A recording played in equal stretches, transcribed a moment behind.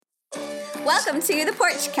Welcome to the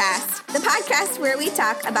Porchcast, the podcast where we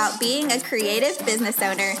talk about being a creative business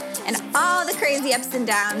owner and all the crazy ups and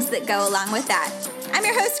downs that go along with that. I'm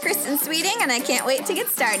your host, Kristen Sweeting, and I can't wait to get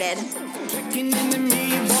started.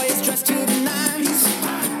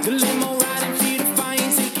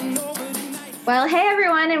 Well, hey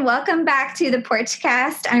everyone, and welcome back to the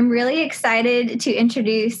Porchcast. I'm really excited to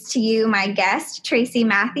introduce to you my guest, Tracy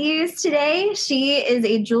Matthews, today. She is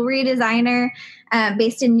a jewelry designer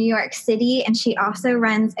based in New York City, and she also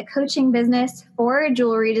runs a coaching business for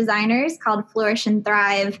jewelry designers called Flourish and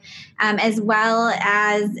Thrive, as well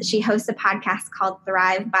as she hosts a podcast called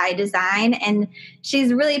Thrive by Design. And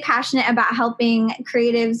she's really passionate about helping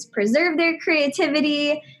creatives preserve their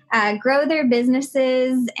creativity, grow their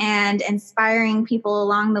businesses, and inspiring people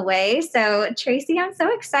along the way. So, Tracy, I'm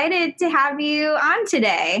so excited to have you on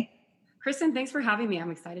today. Kristen, thanks for having me.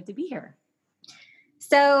 I'm excited to be here.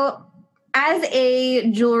 So, as a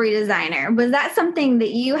jewelry designer, was that something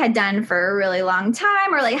that you had done for a really long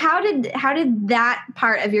time, or like how did that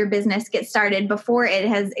part of your business get started before it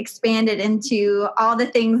has expanded into all the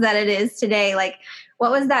things that it is today? Like, what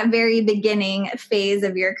was that very beginning phase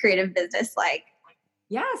of your creative business like?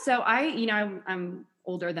 Yeah, so I'm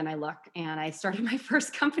older than I look, and I started my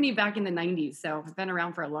first company back in the 90s. So I've been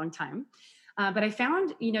around for a long time. But I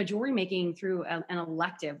found, jewelry making through an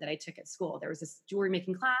elective that I took at school. There was this jewelry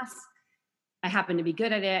making class. I happened to be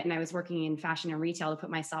good at it, and I was working in fashion and retail to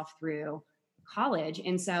put myself through college.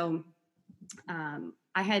 And so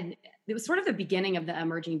it was sort of the beginning of the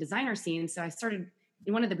emerging designer scene. So I started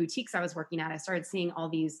in one of the boutiques I was working at, I started seeing all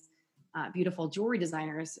these beautiful jewelry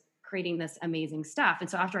designers creating this amazing stuff. And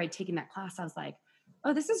so after I'd taken that class, I was like,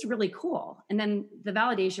 oh, this is really cool. And then the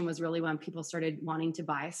validation was really when people started wanting to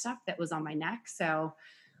buy stuff that was on my neck. So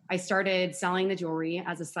I started selling the jewelry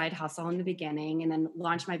as a side hustle in the beginning, and then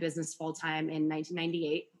launched my business full-time in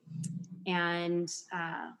 1998. And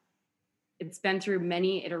it's been through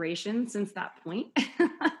many iterations since that point,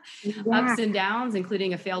 ups and downs,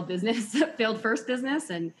 including a failed first business.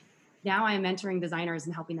 And now I'm mentoring designers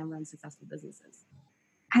and helping them run successful businesses.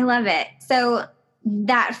 I love it. So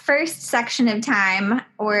that first section of time,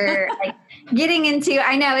 or like getting into,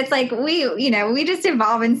 I know it's like we just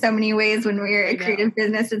evolve in so many ways when we're a creative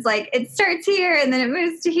business. It's like it starts here and then it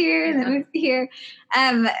moves to here and then it moves to here.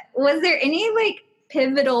 Was there any like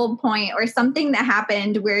pivotal point or something that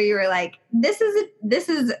happened where you were like, this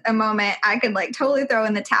is a moment I could like totally throw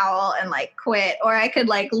in the towel and like quit, or I could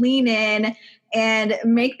like lean in and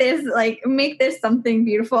make this something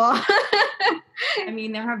beautiful? I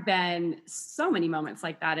mean, there have been so many moments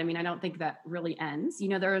like that. I mean, I don't think that really ends.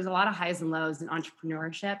 There's a lot of highs and lows in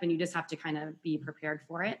entrepreneurship, and you just have to kind of be prepared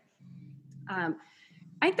for it. I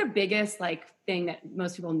think the biggest thing that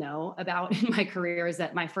most people know about in my career is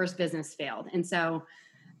that my first business failed. And so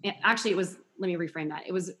actually let me reframe that.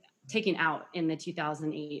 It was taken out in the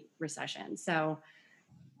 2008 recession. So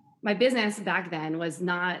my business back then was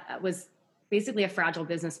basically a fragile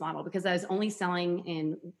business model, because I was only selling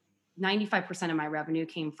in 95% of my revenue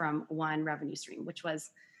came from one revenue stream, which was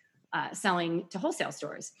selling to wholesale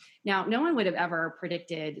stores. Now, no one would have ever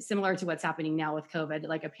predicted, similar to what's happening now with COVID,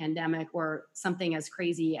 like a pandemic or something as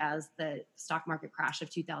crazy as the stock market crash of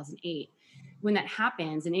 2008. When that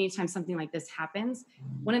happens, and anytime something like this happens,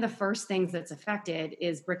 one of the first things that's affected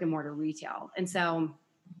is brick and mortar retail. And so,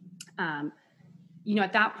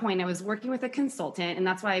 at that point, I was working with a consultant, and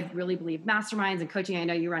that's why I really believe masterminds and coaching. I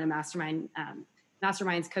know you run a mastermind.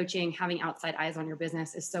 Masterminds, coaching, having outside eyes on your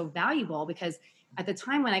business is so valuable, because at the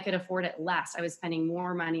time when I could afford it less, I was spending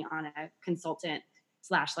more money on a consultant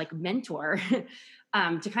 / mentor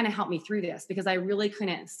to kind of help me through this, because I really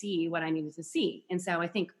couldn't see what I needed to see. And so I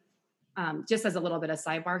think just as a little bit of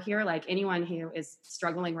sidebar here, like anyone who is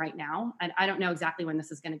struggling right now, and I don't know exactly when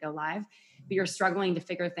this is going to go live, but you're struggling to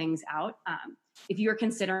figure things out. If you're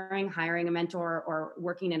considering hiring a mentor or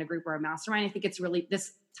working in a group or a mastermind, I think it's really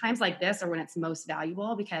times like this are when it's most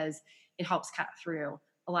valuable, because it helps cut through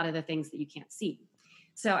a lot of the things that you can't see.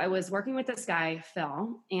 So I was working with this guy,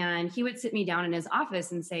 Phil, and he would sit me down in his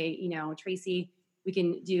office and say, Tracy, we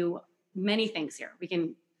can do many things here. We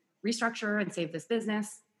can restructure and save this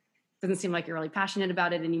business. Doesn't seem like you're really passionate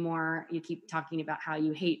about it anymore. You keep talking about how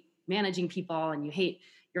you hate managing people and you hate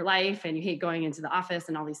your life and you hate going into the office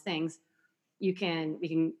and all these things. We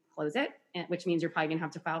can close it, which means you're probably going to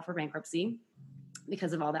have to file for bankruptcy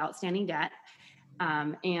because of all the outstanding debt,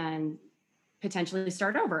 and potentially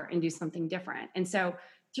start over and do something different. And so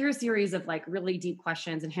through a series of really deep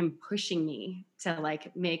questions and him pushing me to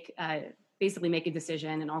make a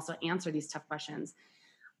decision and also answer these tough questions,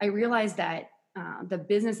 I realized that the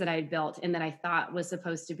business that I had built and that I thought was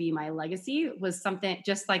supposed to be my legacy was something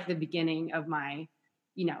just like the beginning of my,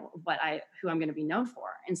 who I'm going to be known for.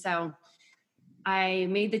 And so I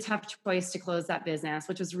made the tough choice to close that business,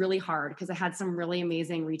 which was really hard because I had some really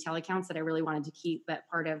amazing retail accounts that I really wanted to keep. But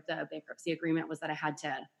part of the bankruptcy agreement was that I had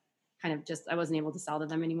to I wasn't able to sell to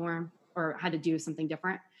them anymore or had to do something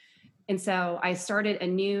different. And so I started a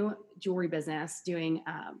new jewelry business doing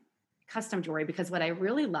custom jewelry because what I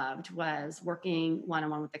really loved was working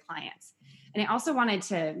one-on-one with the clients. And I also wanted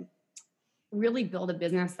to really build a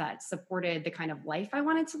business that supported the kind of life I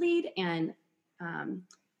wanted to lead and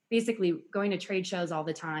basically going to trade shows all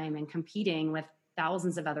the time and competing with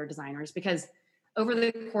thousands of other designers because over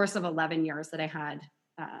the course of 11 years that I had,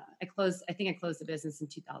 I closed the business in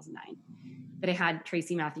 2009, that I had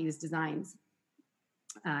Tracy Matthews Designs,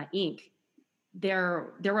 Inc.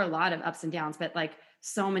 There were a lot of ups and downs, but like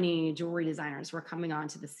so many jewelry designers were coming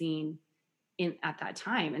onto the scene at that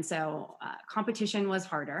time. And so competition was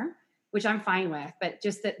harder, which I'm fine with, but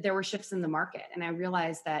just that there were shifts in the market. And I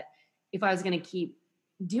realized that if I was going to keep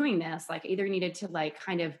doing this, like either needed to like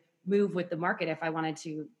kind of move with the market if I wanted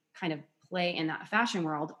to kind of play in that fashion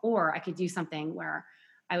world, or I could do something where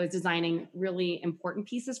I was designing really important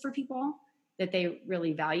pieces for people that they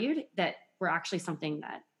really valued that were actually something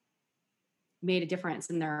that made a difference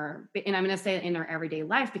in their, and I'm going to say in their everyday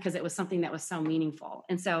life because it was something that was so meaningful.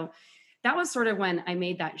 And so that was sort of when I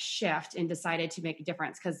made that shift and decided to make a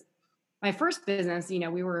difference. Because my first business,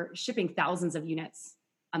 we were shipping thousands of units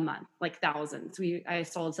a month, like thousands. I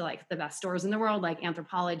sold to like the best stores in the world, like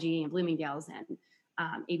Anthropologie and Bloomingdale's and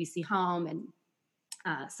ABC Home and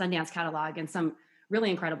Sundance Catalog and some really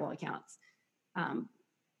incredible accounts.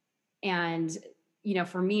 And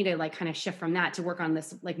for me to like kind of shift from that to work on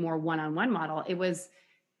this like more one-on-one model, it was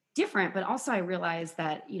different, but also I realized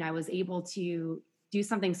that, I was able to do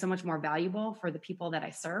something so much more valuable for the people that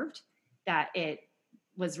I served that it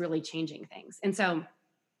was really changing things. And so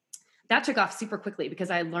that took off super quickly because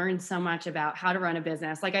I learned so much about how to run a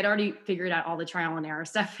business. Like I'd already figured out all the trial and error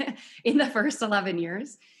stuff in the first 11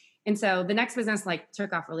 years. And so the next business like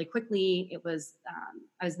took off really quickly. It was,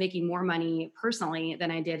 I was making more money personally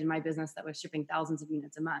than I did in my business that was shipping thousands of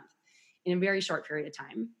units a month in a very short period of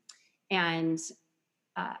time. And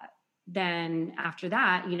then after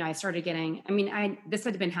that, I started getting, this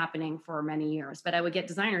had been happening for many years, but I would get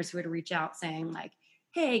designers who would reach out saying like,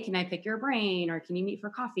 hey, can I pick your brain? Or can you meet for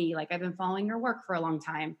coffee? Like I've been following your work for a long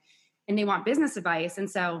time and they want business advice. And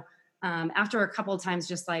so after a couple of times,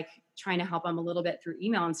 just like trying to help them a little bit through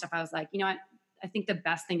email and stuff, I was like, you know what? I think the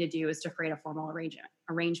best thing to do is to create a formal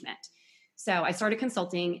arrangement. So I started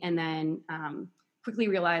consulting and then quickly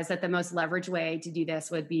realized that the most leveraged way to do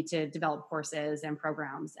this would be to develop courses and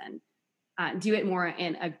programs and do it more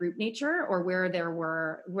in a group nature or where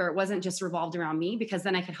it wasn't just revolved around me, because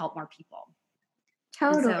then I could help more people.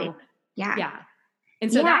 Totally. So, yeah.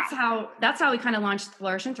 And so that's how we kind of launched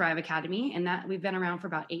Flourish and Thrive Academy. And that we've been around for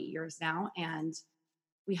about 8 years now. And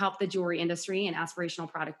we help the jewelry industry and aspirational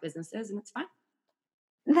product businesses. And it's fun.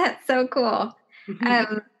 That's so cool.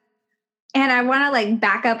 And I want to like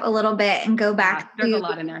back up a little bit and go back. There's a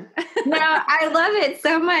lot in there. No, I love it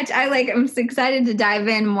so much. I'm so excited to dive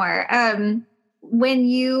in more. When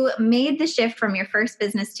you made the shift from your first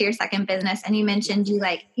business to your second business, and you mentioned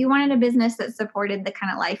you wanted a business that supported the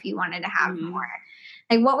kind of life you wanted to have more.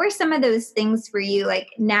 Like, what were some of those things for you? Like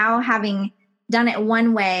now having done it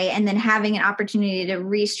one way and then having an opportunity to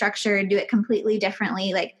restructure, do it completely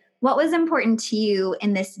differently. Like, what was important to you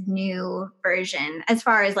in this new version as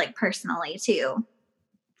far as like personally too?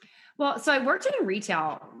 Well, so I worked in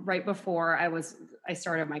retail right before I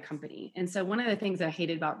started my company. And so one of the things I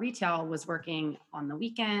hated about retail was working on the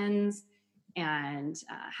weekends and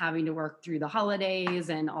having to work through the holidays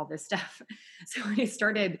and all this stuff. So when I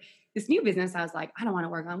started this new business, I was like, I don't want to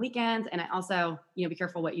work on weekends. And I also, be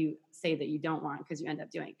careful what you say that you don't want because you end up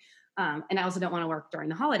doing. And I also don't want to work during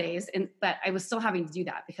the holidays. But I was still having to do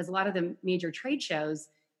that because a lot of the major trade shows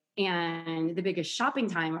and the biggest shopping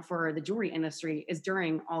time for the jewelry industry is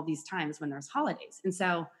during all these times when there's holidays. And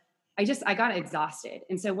so I got exhausted.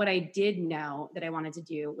 And so what I did know that I wanted to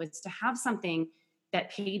do was to have something that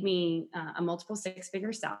paid me a multiple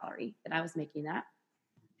six-figure salary that I was making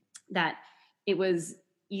that it was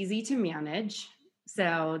easy to manage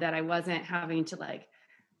so that I wasn't having to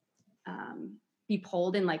be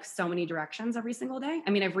pulled in like so many directions every single day.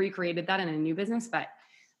 I've recreated that in a new business, but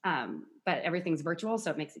everything's virtual, so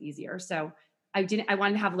it makes it easier. So I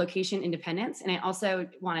wanted to have location independence, and I also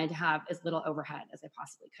wanted to have as little overhead as I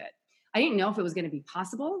possibly could. I didn't know if it was going to be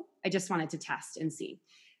possible. I just wanted to test and see.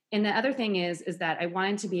 And the other thing is that I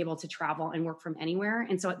wanted to be able to travel and work from anywhere.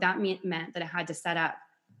 And so that meant that I had to set up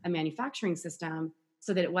a manufacturing system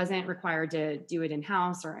so that it wasn't required to do it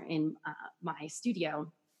in-house or in my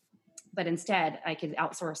studio, but instead I could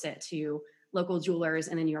outsource it to local jewelers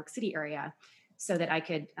in the New York City area so that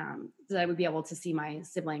I would be able to see my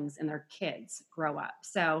siblings and their kids grow up.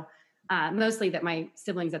 So mostly that my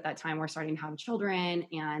siblings at that time were starting to have children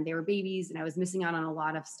and they were babies, and I was missing out on a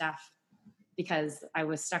lot of stuff because I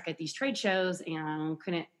was stuck at these trade shows and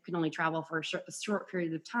could only travel for a short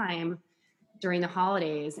period of time during the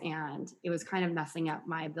holidays. And it was kind of messing up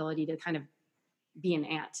my ability to kind of be an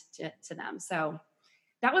aunt to them. So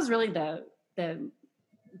that was really the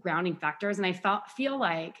grounding factors. And I feel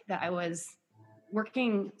like that I was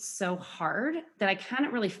working so hard that I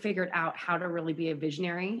hadn't really figured out how to really be a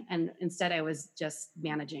visionary. And instead I was just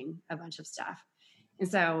managing a bunch of stuff. And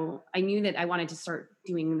so I knew that I wanted to start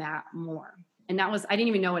doing that more. And I didn't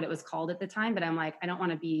even know what it was called at the time, but I'm like, I don't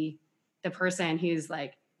want to be the person who's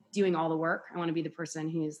like doing all the work. I want to be the person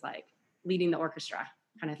who's like leading the orchestra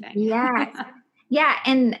kind of thing. Yeah. Yeah.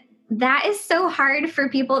 And that is so hard for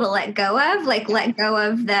people to let go of, let go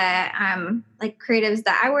of the like creatives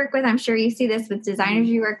that I work with. I'm sure you see this with designers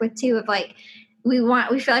you work with too, of like, we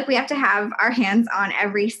feel like we have to have our hands on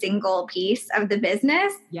every single piece of the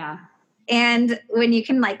business. Yeah. And when you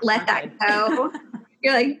can like let that go,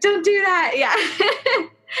 you're like, don't do that.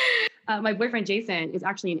 Yeah. My boyfriend, Jason, is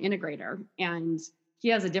actually an integrator, and he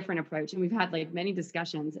has a different approach. And we've had like many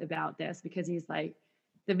discussions about this because he's like,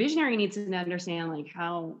 the visionary needs to understand like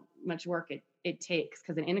how much work it takes,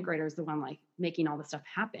 because an integrator is the one like making all the stuff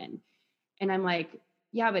happen. And I'm like,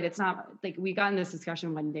 yeah, but it's not like, we got in this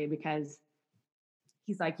discussion one day because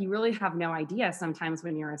he's like, you really have no idea sometimes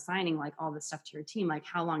when you're assigning like all this stuff to your team, like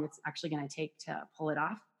how long it's actually going to take to pull it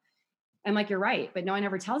off. I'm like, you're right, but no one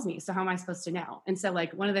ever tells me. So how am I supposed to know? And so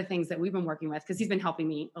like one of the things that we've been working with, because he's been helping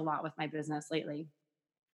me a lot with my business lately,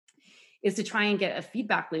 is to try and get a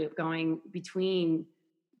feedback loop going between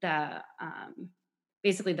the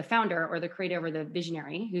basically the founder or the creative or the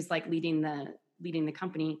visionary who's like leading the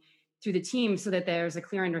company through the team, so that there's a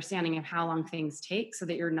clear understanding of how long things take, so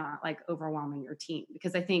that you're not like overwhelming your team.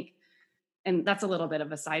 Because I think, and that's a little bit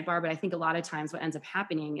of a sidebar, but I think a lot of times what ends up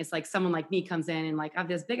happening is like someone like me comes in and like, I have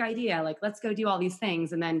this big idea, like, let's go do all these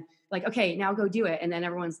things. And then like, okay, now go do it. And then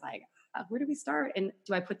everyone's like, where do we start? And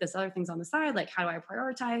do I put this other things on the side? Like, how do I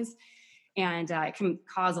prioritize? And it can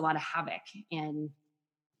cause a lot of havoc in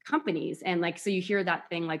companies. And like, so you hear that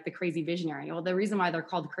thing, like the crazy visionary. Well, the reason why they're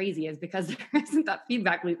called crazy is because there isn't that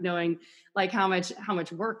feedback loop knowing like how much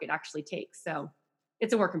work it actually takes. So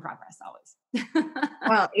it's a work in progress always.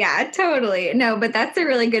 Well, yeah, totally. No, but that's a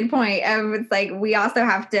really good point. It's like, we also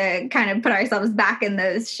have to kind of put ourselves back in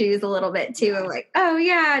those shoes a little bit too. Of like, oh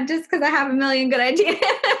yeah, just because I have a million good ideas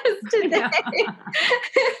today. Yeah.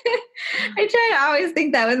 I try to always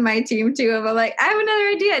think that with my team too. Of I'm like, I have another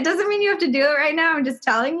idea. It doesn't mean you have to do it right now. I'm just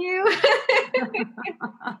telling you.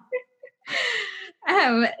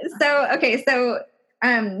 So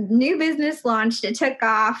new business launched. It took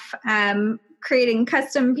off. Creating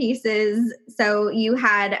custom pieces. So you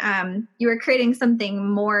were creating something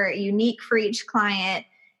more unique for each client,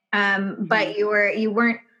 but you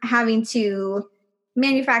weren't having to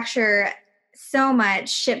manufacture so much,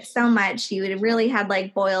 ship so much. You really had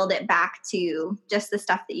like boiled it back to just the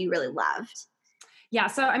stuff that you really loved. Yeah.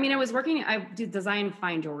 So, I mean, I do design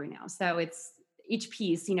fine jewelry now. So it's each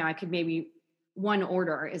piece, I could maybe one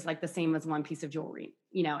order is like the same as one piece of jewelry,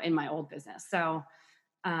 in my old business. So,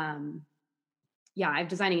 yeah, I'm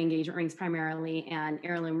designing engagement rings primarily and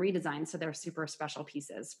heirloom redesigns. So they're super special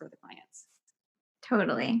pieces for the clients.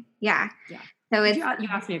 Totally. Yeah. Yeah. So you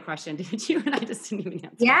asked me a question, didn't you? And I just didn't even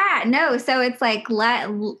answer. Yeah, no. So it's like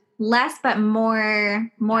less, but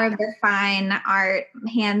more of the fine art,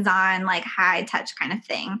 hands-on, like high touch kind of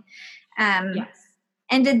thing. Yes.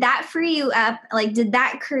 And did that free you up? Like, did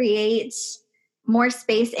that create more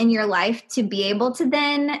space in your life to be able to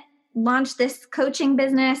then launch this coaching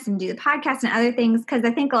business and do the podcast and other things? Because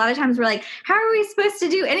I think a lot of times we're like, how are we supposed to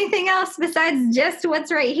do anything else besides just what's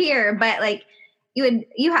right here? But like,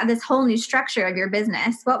 you had this whole new structure of your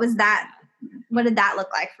business. What was that? What did that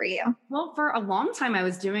look like for you? Well, for a long time, I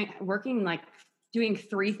was doing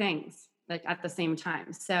 3 things like at the same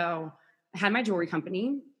time. So I had my jewelry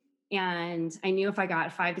company, and I knew if I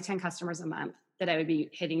got 5 to 10 customers a month that I would be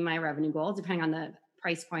hitting my revenue goal, depending on the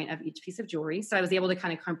price point of each piece of jewelry. So I was able to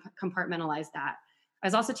kind of compartmentalize that. I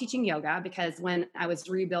was also teaching yoga because when I was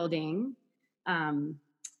rebuilding, I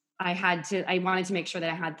wanted to make sure that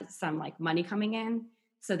I had some like money coming in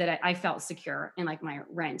so that I felt secure and like my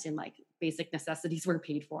rent and like basic necessities were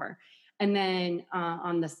paid for. And then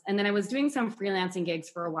and then I was doing some freelancing gigs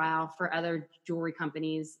for a while for other jewelry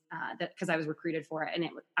companies because I was recruited for it, and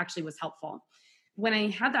it actually was helpful. When I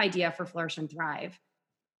had the idea for Flourish and Thrive,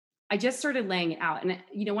 I just started laying it out. And,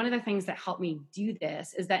 one of the things that helped me do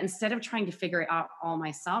this is that instead of trying to figure it out all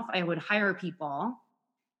myself, I would hire people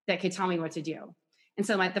that could tell me what to do. And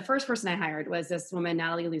so the first person I hired was this woman,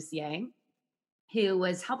 Natalie Lucier, who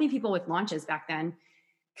was helping people with launches back then.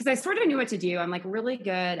 Because I sort of knew what to do. I'm like really good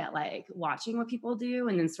at like watching what people do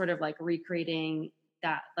and then sort of like recreating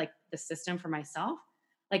that, like the system for myself.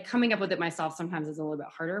 Like coming up with it myself sometimes is a little bit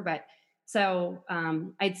harder, but so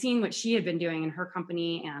I'd seen what she had been doing in her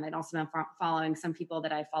company, and I'd also been following some people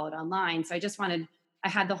that I followed online. So I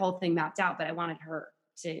had the whole thing mapped out, but I wanted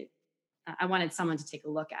I wanted someone to take a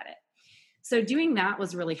look at it. So doing that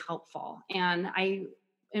was really helpful. And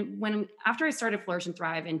after I started Flourish and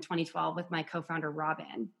Thrive in 2012 with my co-founder,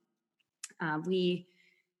 Robin, I was doing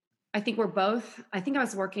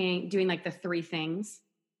like the three things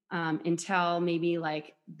until maybe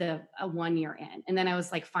like the 1 year in. And then I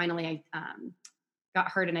was like, finally, I got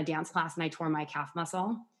hurt in a dance class and I tore my calf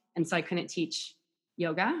muscle. And so I couldn't teach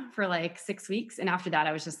yoga for like 6 weeks. And after that,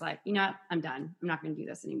 I was just like, I'm done. I'm not going to do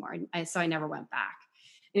this anymore. So I never went back.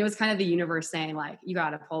 And it was kind of the universe saying like, you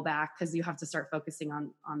got to pull back because you have to start focusing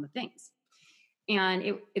on the things.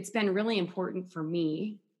 And it's been really important for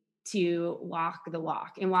me to walk the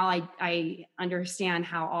walk. And while I understand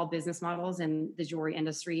how all business models in the jewelry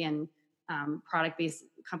industry and product-based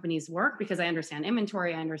companies work, because I understand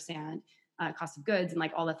inventory, I understand cost of goods and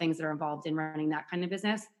like all the things that are involved in running that kind of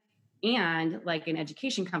business, and like an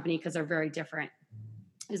education company, because they're very different,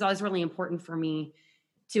 is always really important for me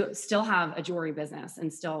to still have a jewelry business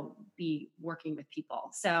and still be working with people.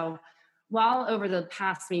 So while over the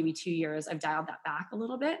past maybe 2 years, I've dialed that back a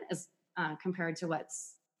little bit as compared to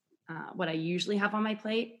what I usually have on my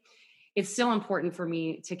plate, it's still important for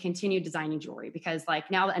me to continue designing jewelry, because like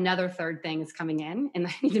now another third thing is coming in and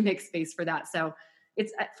I need to make space for that. So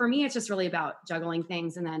for me, it's just really about juggling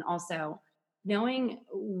things and then also knowing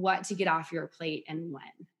what to get off your plate and when.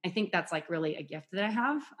 I think that's like really a gift that I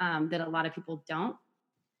have that a lot of people don't.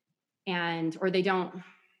 Or they don't,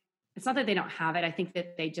 it's not that they don't have it. I think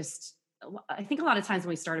that I think a lot of times when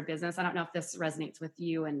we start a business, I don't know if this resonates with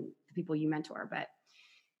you and the people you mentor, but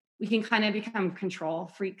we can kind of become control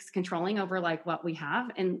freaks, controlling over like what we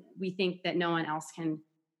have. And we think that no one else can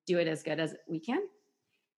do it as good as we can.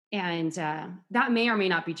 And that may or may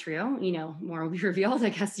not be true. More will be revealed. I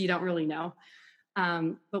guess you don't really know.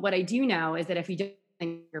 But what I do know is that if you do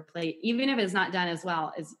your plate, even if it's not done as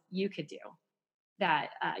well as you could do, that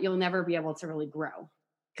you'll never be able to really grow,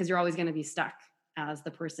 because you're always going to be stuck as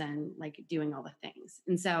the person like doing all the things.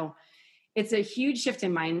 And so it's a huge shift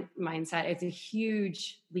in mindset. It's a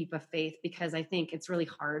huge leap of faith, because I think it's really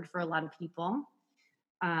hard for a lot of people.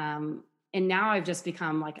 And now I've just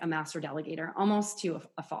become like a master delegator, almost to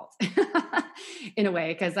a fault in a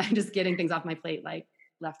way, because I'm just getting things off my plate like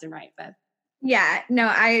left and right. But yeah, no,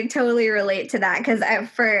 I totally relate to that, because I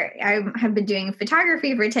have been doing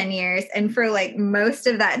photography for 10 years. And for like most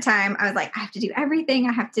of that time, I was like, I have to do everything.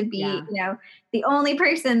 I have to be, the only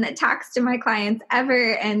person that talks to my clients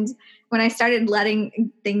ever. And when I started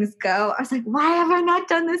letting things go, I was like, why have I not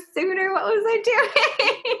done this sooner? What was I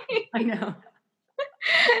doing? I know.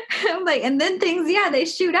 I'm like, and then things, they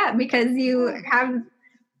shoot up because you're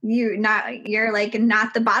like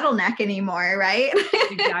not the bottleneck anymore, right?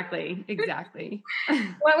 Exactly.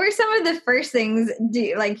 What were some of the first things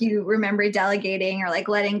you remember delegating or like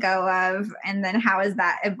letting go of, and then how has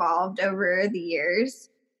that evolved over the years?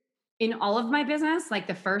 In all of my business, like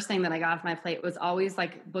the first thing that I got off my plate was always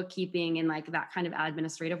like bookkeeping and like that kind of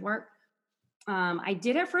administrative work. I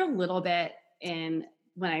did it for a little bit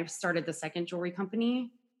when I started the second jewelry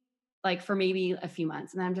company, like for maybe a few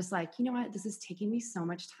months. And I'm just like, you know what, this is taking me so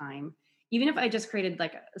much time. Even if I just created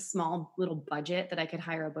like a small little budget that I could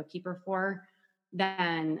hire a bookkeeper for,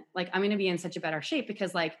 then like I'm going to be in such a better shape,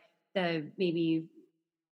 because like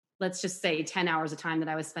let's just say 10 hours of time that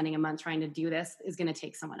I was spending a month trying to do this is going to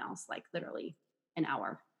take someone else like literally an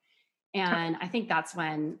hour. And I think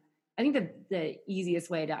the easiest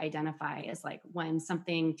way to identify is like when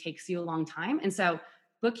something takes you a long time. And so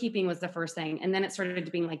bookkeeping was the first thing. And then it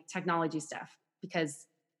started being like technology stuff, because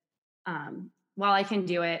while I can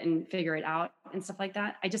do it and figure it out and stuff like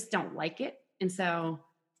that, I just don't like it. And so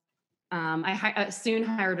I soon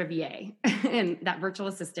hired a VA and that virtual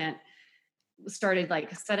assistant started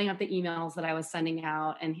like setting up the emails that I was sending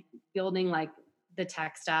out and building like the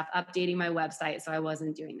tech stuff, updating my website. So I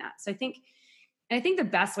wasn't doing that. So I think the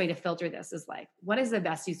best way to filter this is like, what is the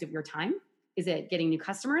best use of your time? Is it getting new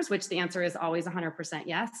customers, which the answer is always 100%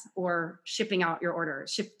 yes, or shipping out your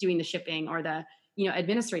orders, doing the shipping or the,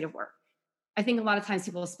 administrative work. I think a lot of times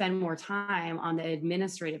people spend more time on the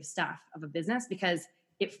administrative stuff of a business because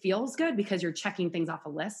it feels good because you're checking things off a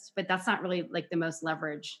list, but that's not really like the most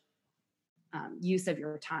leverage use of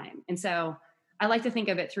your time. And so I like to think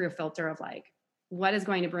of it through a filter of like, what is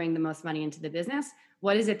going to bring the most money into the business?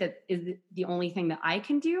 What is it that is the only thing that I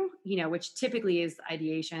can do, which typically is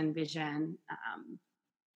ideation, vision,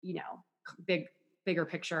 bigger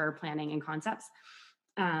picture planning and concepts.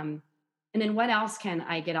 And then what else can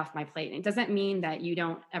I get off my plate? And it doesn't mean that you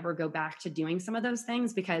don't ever go back to doing some of those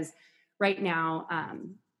things, because right now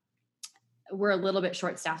we're a little bit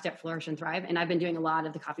short-staffed at Flourish and Thrive. And I've been doing a lot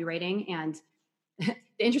of the copywriting. And the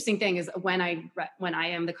interesting thing is when I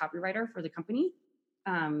am the copywriter for the company,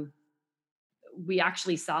 we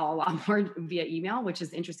actually sell a lot more via email, which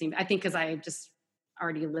is interesting. I think because I just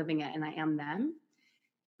already living it and I am them.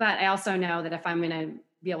 But I also know that if I'm going to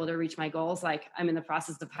be able to reach my goals, like I'm in the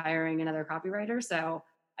process of hiring another copywriter. So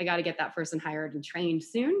I got to get that person hired and trained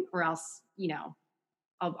soon, or else,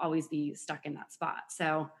 I'll always be stuck in that spot.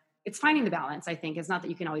 So it's finding the balance. I think it's not that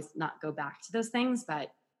you can always not go back to those things,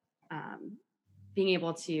 but being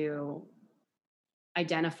able to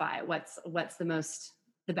identify what's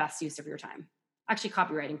the best use of your time. Actually,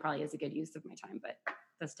 copywriting probably is a good use of my time, but it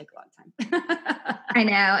does take a lot of time. I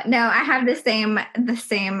know. No, I have the same,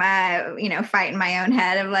 fight in my own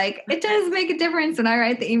head of like, it does make a difference when I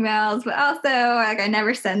write the emails, but also like I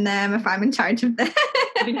never send them if I'm in charge of them.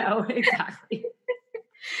 I know, exactly.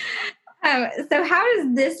 So how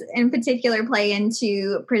does this in particular play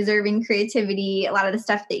into preserving creativity? A lot of the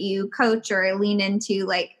stuff that you coach or lean into,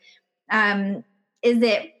 like, is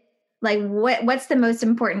it like, what's the most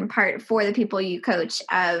important part for the people you coach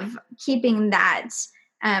of keeping that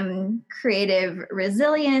creative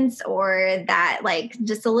resilience, or that like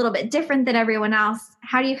just a little bit different than everyone else?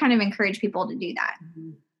 How do you kind of encourage people to do that?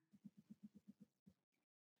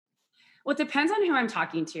 Well, it depends on who I'm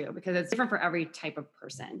talking to, because it's different for every type of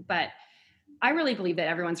person. But I really believe that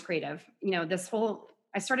everyone's creative.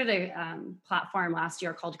 I started a platform last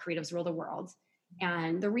year called Creatives Rule the World.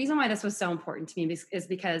 And the reason why this was so important to me is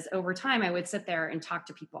because over time I would sit there and talk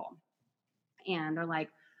to people, and they're like,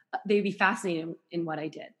 they'd be fascinated in what I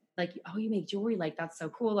did. Like, oh, you make jewelry, like that's so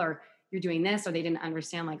cool. Or you're doing this, or they didn't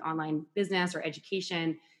understand like online business or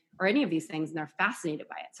education or any of these things. And they're fascinated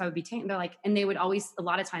by it. So I would be they're like, and they would always, a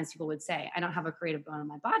lot of times people would say, I don't have a creative bone in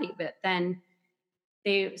my body, but then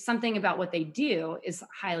something about what they do is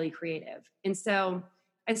highly creative. And so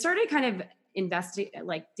I started kind of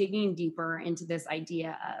digging deeper into this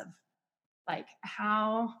idea of like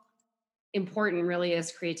how important really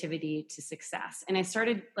is creativity to success. And I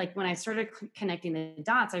started when I started connecting the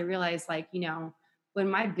dots, I realized when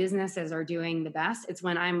my businesses are doing the best, it's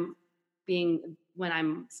when I'm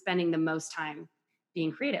spending the most time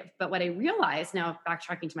being creative. But what I realized now,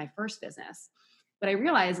 backtracking to my first business, what I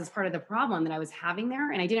realized as part of the problem that I was having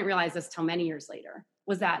there, and I didn't realize this till many years later,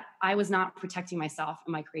 was that I was not protecting myself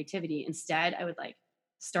and my creativity. Instead, I would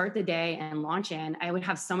start the day and launch in. I would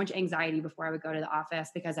have so much anxiety before I would go to the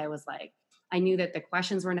office, because I knew that the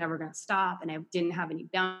questions were never going to stop, and I didn't have any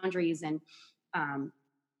boundaries. And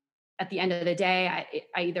at the end of the day,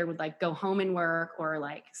 I either would go home and work, or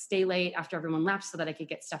stay late after everyone left so that I could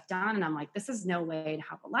get stuff done. And I'm like, this is no way to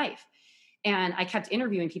have a life. And I kept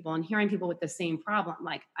interviewing people and hearing people with the same problem.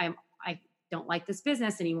 I don't like this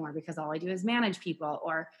business anymore because all I do is manage people,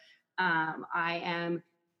 or I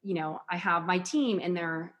have my team and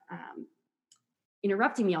they're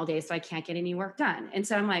interrupting me all day, so I can't get any work done. And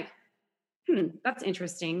so I'm like, that's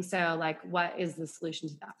interesting. So what is the solution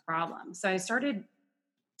to that problem? So I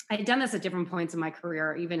had done this at different points in my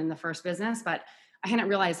career, even in the first business, but I hadn't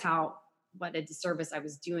realized what a disservice I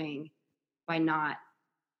was doing by not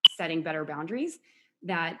setting better boundaries.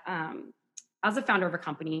 That as a founder of a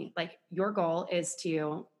company, your goal is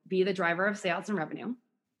to be the driver of sales and revenue.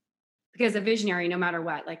 Because a visionary, no matter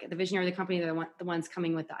what, the visionary of the company, they're the ones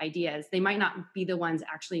coming with the ideas. They might not be the ones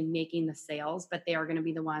actually making the sales, but they are going to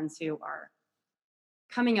be the ones who are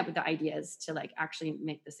coming up with the ideas to actually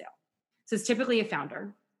make the sale. So it's typically a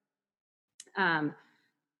founder.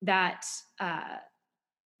 That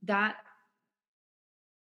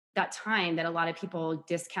time that a lot of people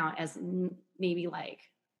discount as maybe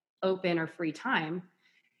open or free time,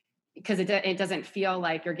 because it doesn't feel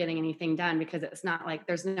like you're getting anything done, because it's not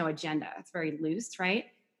there's no agenda. It's very loose, right?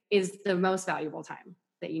 Is the most valuable time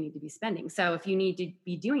that you need to be spending. So if you need to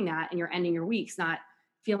be doing that and you're ending your weeks not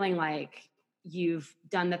feeling like you've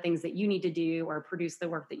done the things that you need to do, or produced the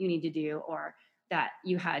work that you need to do, or that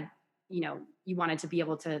you had, you wanted to be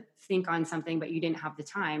able to think on something, but you didn't have the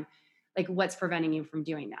time, like what's preventing you from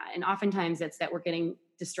doing that? And oftentimes it's that we're getting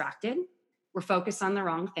distracted. We're focused on the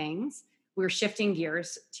wrong things. We're shifting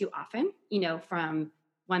gears too often, from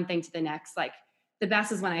one thing to the next. Like the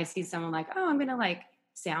best is when I see someone like, oh, I'm going to like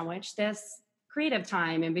sandwich this creative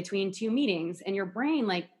time in between two meetings, and your brain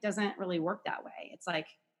like doesn't really work that way. It's like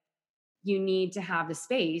you need to have the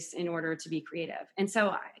space in order to be creative. And so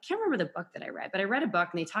I can't remember the book that I read, but I read a book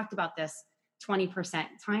and they talked about this 20%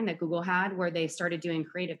 time that Google had where they started doing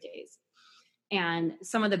creative days. And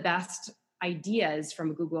some of the best ideas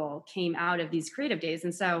from Google came out of these creative days.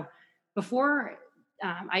 And so before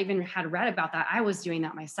I even had read about that, I was doing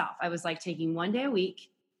that myself. I was like taking one day a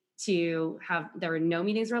week to have, there were no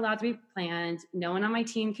meetings were allowed to be planned. No one on my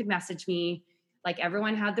team could message me. Like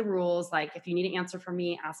everyone had the rules. Like if you need an answer from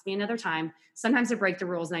me, ask me another time. Sometimes I break the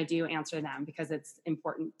rules and I do answer them because it's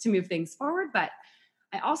important to move things forward. But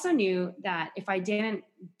I also knew that if I didn't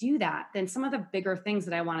do that, then some of the bigger things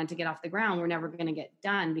that I wanted to get off the ground were never going to get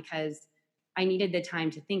done because I needed the time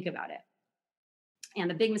to think about it. And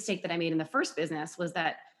the big mistake that I made in the first business was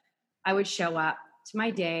that I would show up to my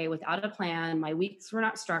day without a plan. My weeks were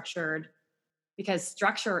not structured because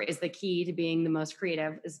structure is the key to being the most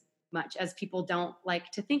creative. As much as people don't like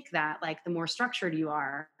to think that, like the more structured you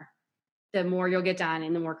are, the more you'll get done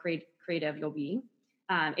and the more creative you'll be.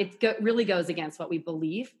 It really goes against what we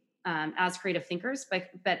believe as creative thinkers, but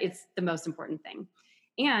it's the most important thing.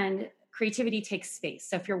 And creativity takes space.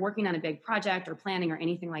 So if you're working on a big project or planning or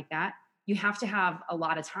anything like that, you have to have a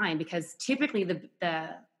lot of time because typically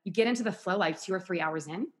you get into the flow like 2 or 3 hours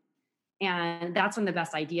in, and that's when the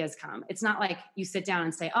best ideas come. It's not like you sit down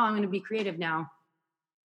and say, oh, I'm going to be creative now.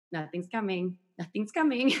 Nothing's coming.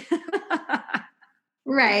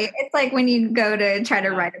 Right. It's like when you go to try to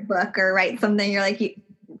write a book or write something, you're like,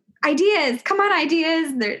 ideas, come on,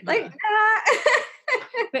 ideas. They're like,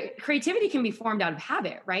 But creativity can be formed out of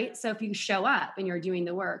habit, right? So if you show up and you're doing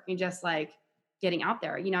the work, you're just like getting out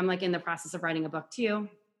there. I'm like in the process of writing a book too.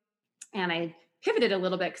 And I pivoted a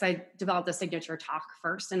little bit because I developed a signature talk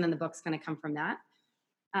first, and then the book's going to come from that.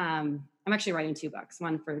 I'm actually writing 2 books,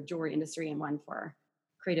 one for jewelry industry and one for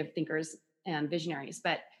creative thinkers and visionaries.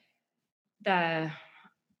 But the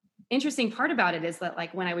interesting part about it is that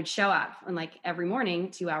like when I would show up and like every morning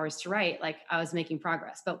 2 hours to write, like I was making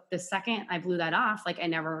progress. But the second I blew that off, like I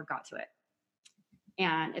never got to it.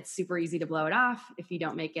 And it's super easy to blow it off if you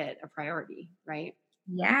don't make it a priority, right?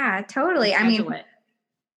 Yeah, totally. I mean,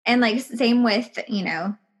 and like same with,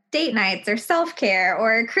 date nights or self-care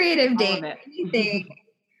or creative date, anything.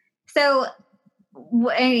 So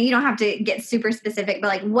and you don't have to get super specific, but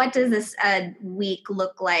like, what does this week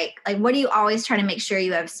look like? Like, what do you always try to make sure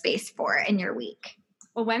you have space for in your week?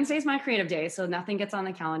 Well, Wednesday's my creative day, so nothing gets on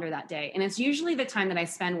the calendar that day. And it's usually the time that I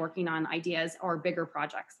spend working on ideas or bigger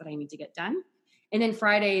projects that I need to get done. And then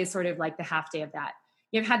Friday is sort of like the half day of that.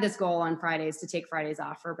 You've had this goal on Fridays to take Fridays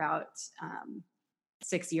off for about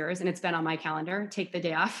 6 years, and it's been on my calendar, take the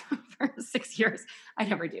day off for 6 years. I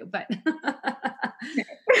never do, but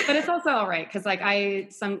but it's also all right. Cause like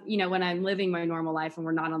when I'm living my normal life and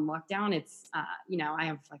we're not on lockdown, it's, I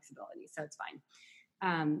have flexibility, so it's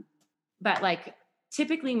fine. But like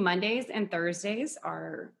typically Mondays and Thursdays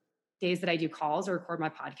are days that I do calls or record my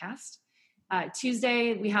podcast.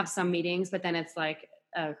 Tuesday, we have some meetings, but then it's like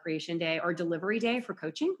a creation day or delivery day for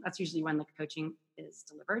coaching. That's usually when the coaching is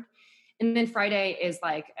delivered. And then Friday is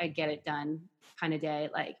like a get it done kind of day.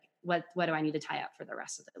 Like what do I need to tie up for the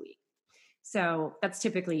rest of the week? So that's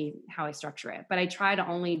typically how I structure it. But I try to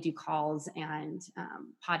only do calls and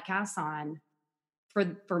podcasts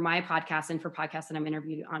for my podcast and for podcasts that I'm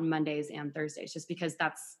interviewed on Mondays and Thursdays, just because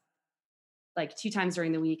that's like 2 times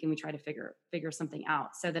during the week. And we try to figure something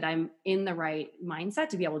out so that I'm in the right mindset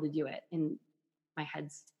to be able to do it. And my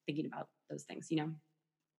head's thinking about those things,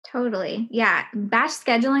 Totally. Yeah. Batch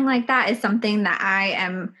scheduling like that is something that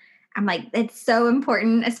I'm like, it's so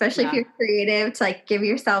important, especially if you're creative, to like give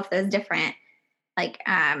yourself those different like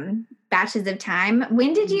batches of time.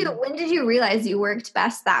 When did you realize you worked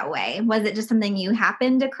best that way? Was it just something you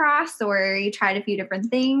happened across, or you tried a few different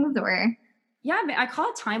things, or? Yeah, I call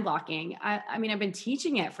it time blocking. I mean, I've been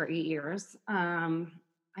teaching it for 8 years. I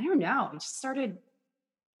don't know. It just started.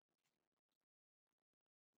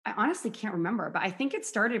 I honestly can't remember, but I think it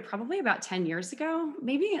started probably about 10 years ago,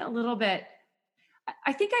 maybe a little bit.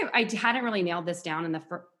 I think I hadn't really nailed this down in the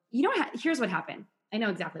first, here's what happened. I know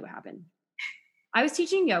exactly what happened. I was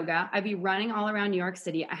teaching yoga. I'd be running all around New York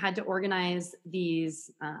City. I had to organize these,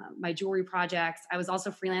 my jewelry projects. I was also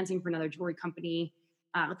freelancing for another jewelry company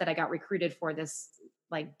that I got recruited for this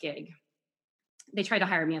like gig. They tried to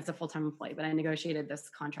hire me as a full-time employee, but I negotiated this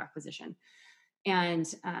contract position. And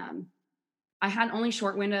I had only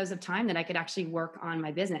short windows of time that I could actually work on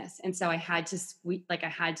my business. And so I had to I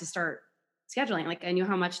had to start scheduling. Like I knew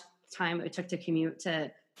how much time it took to commute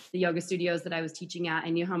to the yoga studios that I was teaching at. I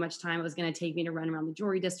knew how much time it was going to take me to run around the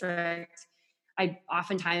jewelry district. I'd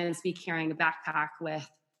oftentimes be carrying a backpack with,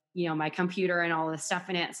 my computer and all the stuff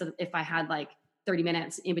in it. So if I had like 30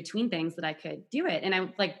 minutes in between things that I could do it. And I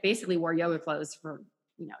like basically wore yoga clothes for,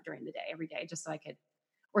 during the day, every day, just so I could,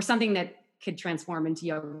 or something that could transform into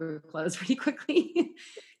yoga clothes pretty quickly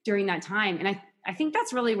during that time. And I think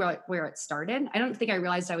that's really where it started. I don't think I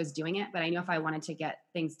realized I was doing it, but I knew if I wanted to get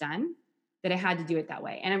things done, that I had to do it that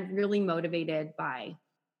way. And I'm really motivated by,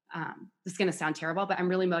 this is going to sound terrible, but I'm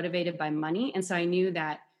really motivated by money. And so I knew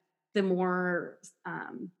that the more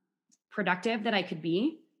productive that I could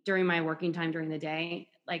be during my working time during the day,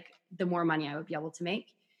 like the more money I would be able to make.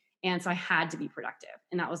 And so I had to be productive.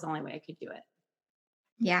 And that was the only way I could do it.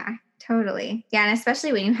 Yeah, totally. Yeah. And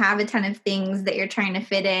especially when you have a ton of things that you're trying to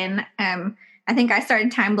fit in. I think I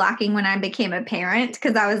started time blocking when I became a parent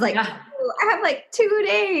because I was like, Yeah. oh, I have like 2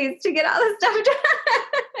 days to get all this stuff done.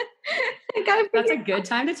 That's a good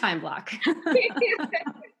time to time block.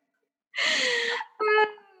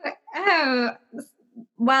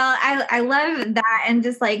 Well, I love that. And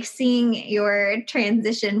just like seeing your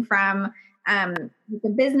transition from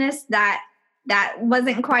the business that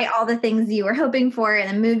wasn't quite all the things you were hoping for, and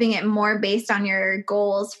then moving it more based on your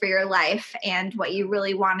goals for your life and what you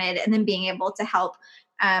really wanted, and then being able to help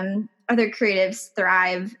other creatives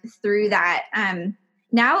thrive through that.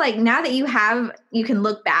 Now that you can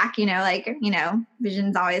look back,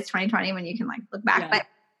 vision's always 2020 when you can like look back. Yeah.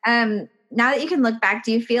 But now that you can look back,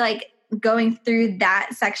 do you feel like going through that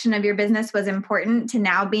section of your business was important to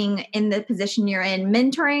now being in the position you're in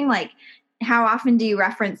mentoring? Like, how often do you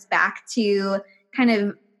reference back to kind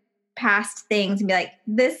of past things and be like,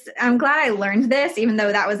 I'm glad I learned this, even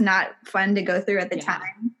though that was not fun to go through at the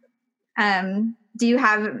time. Do you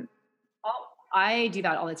have... I do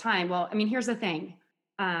that all the time. Well, I mean, here's the thing.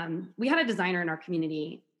 We had a designer in our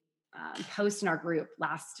community post in our group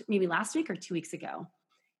last week or 2 weeks ago.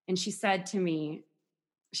 And she said to me,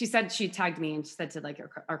 she tagged me and she said to like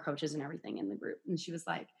our coaches and everything in the group. And she was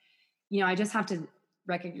like, I just have to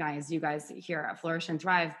recognize you guys here at Flourish and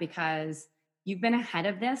Thrive because you've been ahead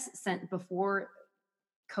of this since before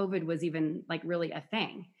COVID was even like really a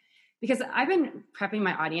thing. Because I've been prepping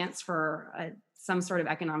my audience for some sort of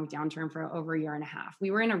economic downturn for over 1.5 years. We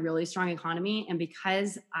were in a really strong economy. And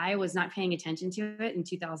because I was not paying attention to it in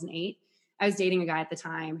 2008, I was dating a guy at the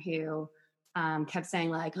time who kept saying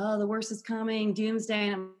like, oh, the worst is coming, doomsday.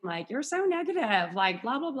 And I'm like, you're so negative, like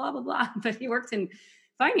blah, blah, blah, blah, blah. But he worked in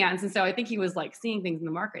finance. And so I think he was like seeing things in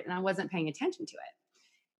the market and I wasn't paying attention to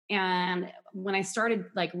it. And when I started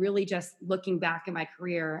like really just looking back at my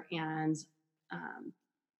career and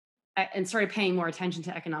started paying more attention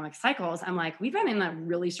to economic cycles, I'm like, we've been in a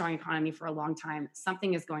really strong economy for a long time.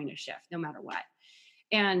 Something is going to shift no matter what.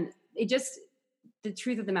 And the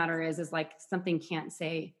truth of the matter is like something can't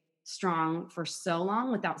stay strong for so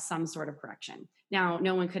long without some sort of correction. Now,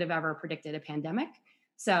 no one could have ever predicted a pandemic.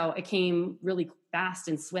 So it came really fast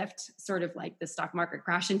and swift, sort of like the stock market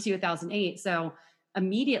crash in 2008. So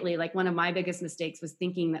immediately, like one of my biggest mistakes was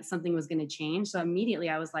thinking that something was going to change. So immediately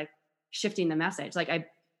I was like shifting the message. Like I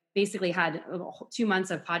basically had 2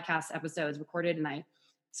 months of podcast episodes recorded and I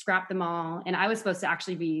scrapped them all. And I was supposed to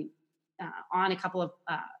actually be on a couple of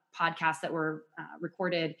podcasts that were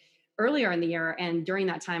recorded earlier in the year. And during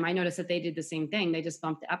that time, I noticed that they did the same thing. They just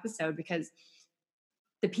bumped the episode because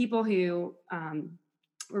the people who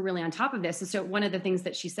were really on top of this. And so one of the things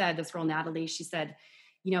that she said, this girl, Natalie, she said,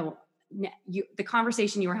 the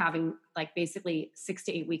conversation you were having like basically 6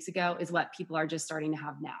 to 8 weeks ago is what people are just starting to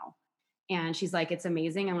have now. And she's like, it's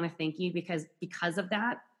amazing. I want to thank you because of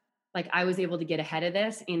that, like I was able to get ahead of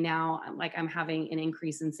this. And now like I'm having an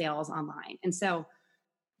increase in sales online. And so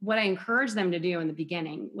what I encouraged them to do in the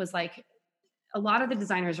beginning was like, a lot of the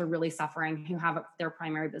designers are really suffering who have their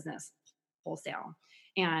primary business wholesale.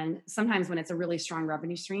 And sometimes when it's a really strong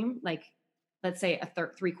revenue stream, like let's say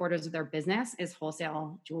 3/4 of their business is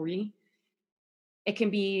wholesale jewelry, it can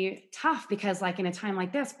be tough because like in a time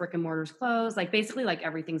like this, brick and mortar's closed, like basically like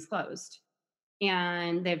everything's closed.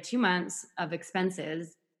 And they have 2 months of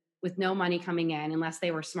expenses with no money coming in unless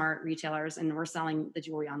they were smart retailers and were selling the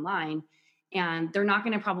jewelry online. And they're not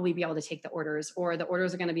going to probably be able to take the orders, or the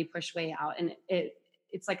orders are going to be pushed way out. And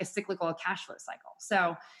it's like a cyclical cash flow cycle.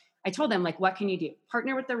 So I told them, like, what can you do?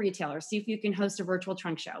 Partner with the retailer. See if you can host a virtual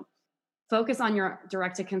trunk show. Focus on your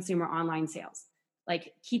direct-to-consumer online sales.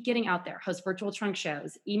 Like, keep getting out there. Host virtual trunk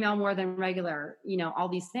shows. Email more than regular. All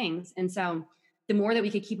these things. And so the more that we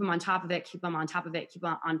could keep them on top of it, keep them on top of it, keep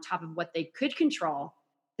them on top of what they could control,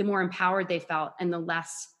 the more empowered they felt and the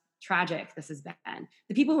less tragic this has been.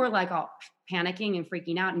 The people who are like all panicking and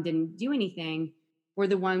freaking out and didn't do anything were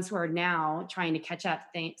the ones who are now trying to catch up,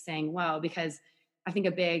 saying, whoa, because I think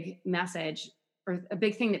a big message or a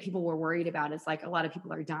big thing that people were worried about is like a lot of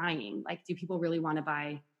people are dying. Like, do people really want to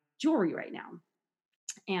buy jewelry right now?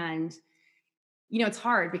 And, it's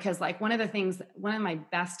hard because like one of my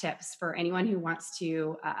best tips for anyone who wants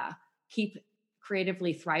to keep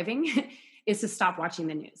creatively thriving is to stop watching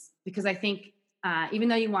the news. Because I think even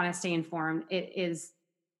though you want to stay informed, it is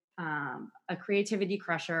a creativity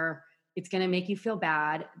crusher. It's going to make you feel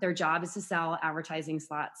bad. Their job is to sell advertising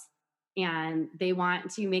slots. And they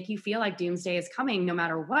want to make you feel like doomsday is coming no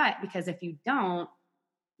matter what, because if you don't,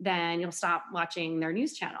 then you'll stop watching their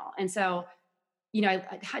news channel. And so,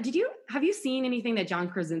 have you seen anything that John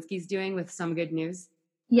Krasinski's doing with Some Good News?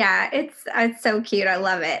 Yeah, it's so cute. I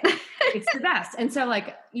love it. It's the best. And so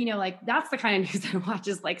that's the kind of news I watch,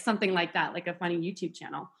 is like something like that, like a funny YouTube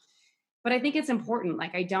channel. But I think it's important.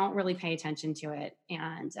 Like, I don't really pay attention to it.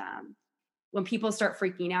 And when people start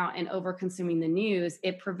freaking out and over consuming the news,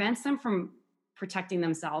 it prevents them from protecting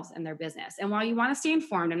themselves and their business. And while you want to stay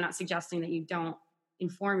informed, I'm not suggesting that you don't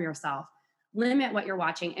inform yourself. Limit what you're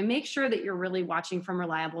watching and make sure that you're really watching from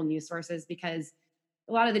reliable news sources, because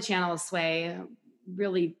a lot of the channels sway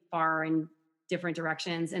really far in different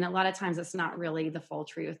directions. And a lot of times it's not really the full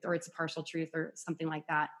truth, or it's a partial truth or something like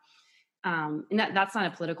that. And that's not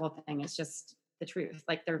a political thing. It's just the truth.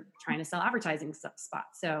 Like, they're trying to sell advertising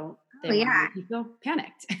spots. So they want to make you feel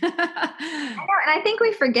panicked. I know, and I think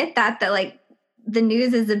we forget that like the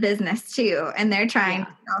news is a business too, and they're trying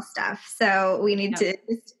to sell stuff. So we need to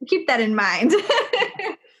just keep that in mind.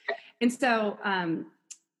 And so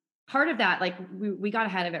part of that, like we got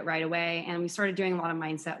ahead of it right away, and we started doing a lot of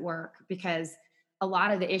mindset work, because a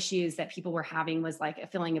lot of the issues that people were having was like a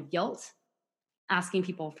feeling of guilt, asking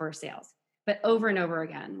people for sales. But over and over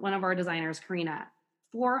again, one of our designers, Karina,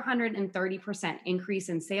 430% increase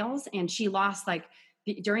in sales. And she lost, like,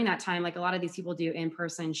 during that time, like a lot of these people do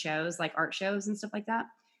in-person shows, like art shows and stuff like that.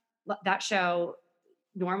 That show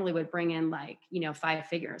normally would bring in like, 5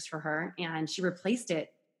 figures for her. And she replaced it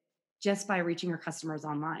just by reaching her customers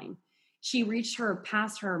online. She reached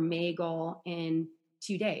past her May goal in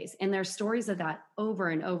 2 days. And there's stories of that over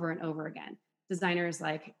and over and over again. Designers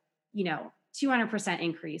like, 200%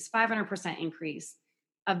 increase, 500% increase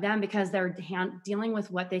of them, because they're dealing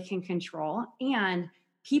with what they can control, and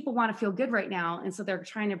people want to feel good right now. And so they're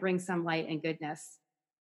trying to bring some light and goodness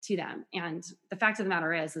to them. And the fact of the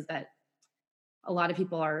matter is that a lot of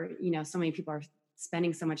people are, so many people are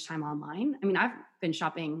spending so much time online. I mean, I've been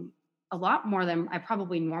shopping a lot more than I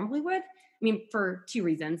probably normally would. I mean, for 2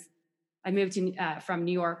 reasons. I moved from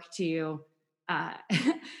New York to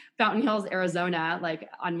Fountain Hills, Arizona, like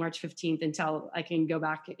on March 15th, until I can go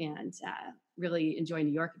back and really enjoy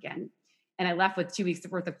New York again. And I left with 2 weeks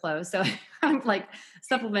worth of clothes. So I'm like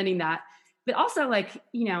supplementing that. But also, like,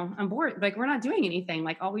 I'm bored. Like, we're not doing anything.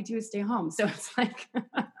 Like, all we do is stay home. So it's like,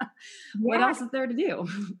 what else is there to do?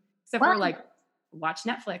 Except for like watch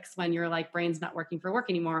Netflix when your like brain's not working for work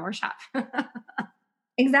anymore, or shop.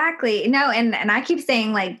 Exactly. No, and I keep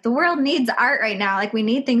saying, like, the world needs art right now. Like, we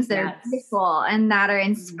need things that are beautiful and that are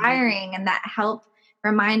inspiring and that help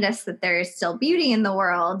remind us that there is still beauty in the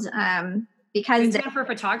world. Because it's fun for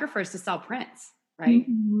photographers to sell prints, right?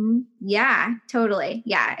 Mm-hmm. Yeah, totally.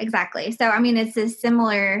 Yeah, exactly. So, I mean, it's a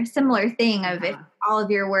similar thing of if all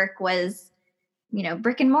of your work was,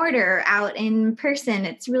 brick and mortar out in person,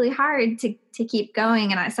 it's really hard to keep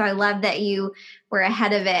going. And so I love that you were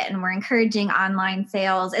ahead of it and were encouraging online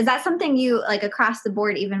sales. Is that something you like across the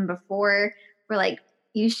board, even before, were like,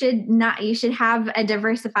 you should have a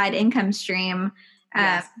diversified income stream?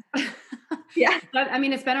 Yes. Yeah. I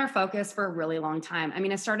mean, it's been our focus for a really long time. I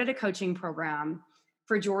mean, I started a coaching program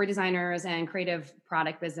for jewelry designers and creative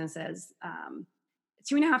product businesses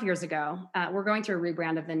 2.5 years ago. We're going through a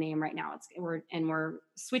rebrand of the name right now. We're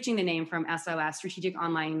switching the name from SOS, Strategic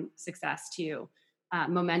Online Success, to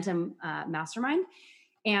Momentum Mastermind.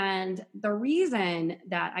 And the reason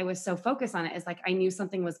that I was so focused on it is like, I knew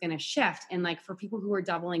something was going to shift. And like, for people who were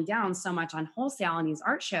doubling down so much on wholesale and these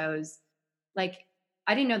art shows, like,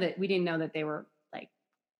 we didn't know that they were like,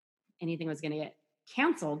 anything was going to get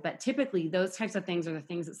canceled. But typically those types of things are the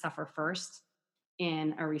things that suffer first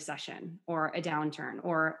in a recession or a downturn,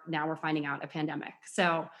 or now we're finding out a pandemic.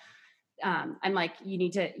 So I'm like, you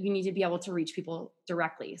need to be able to reach people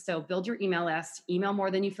directly. So build your email list, email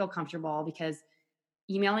more than you feel comfortable, because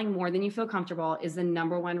emailing more than you feel comfortable is the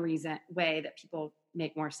number one way that people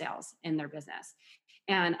make more sales in their business.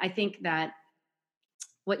 And I think that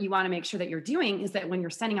what you want to make sure that you're doing is that when you're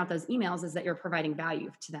sending out those emails is that you're providing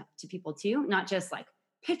value to them, to people too, not just like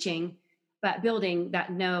pitching, but building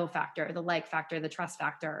that know factor, the like factor, the trust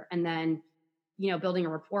factor, and then, building a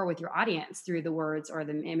rapport with your audience through the words or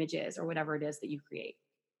the images or whatever it is that you create.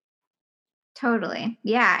 Totally.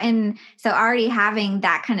 Yeah. And so already having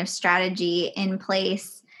that kind of strategy in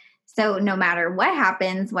place. So no matter what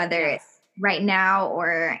happens, whether it's Yes. right now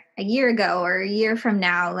or a year ago or a year from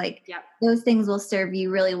now, like Yep. those things will serve you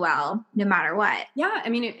really well no matter what. Yeah. I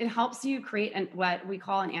mean, it helps you create what we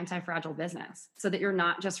call an anti-fragile business so that you're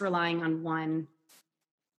not just relying on one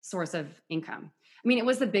source of income. I mean, it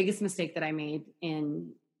was the biggest mistake that I made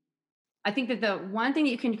I think that the one thing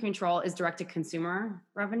that you can control is direct to consumer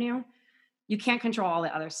revenue. You can't control all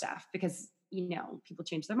the other stuff because, people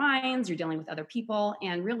change their minds, you're dealing with other people.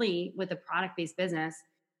 And really with a product-based business,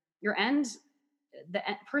 the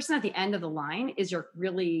person at the end of the line is your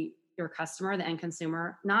customer, the end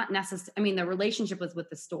consumer, not necessarily, I mean, the relationship was with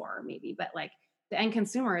the store maybe, but like the end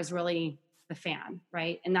consumer is really the fan,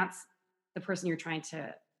 right? And that's the person you're trying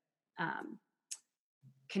to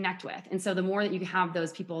connect with. And so the more that you have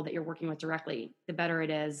those people that you're working with directly, the better it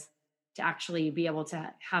is to actually be able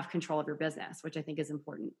to have control of your business, which I think is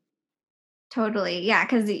important. Totally. Yeah.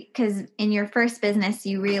 Cause in your first business,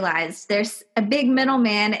 you realized there's a big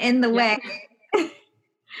middleman in the way.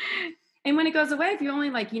 And when it goes away, if you only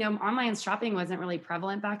online shopping wasn't really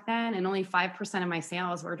prevalent back then, and only 5% of my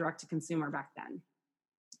sales were direct to consumer back then.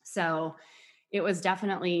 So it was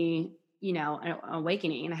definitely, an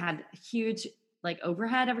awakening. And I had huge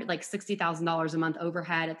overhead, $60,000 a month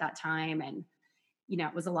overhead at that time. And,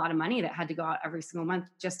 it was a lot of money that had to go out every single month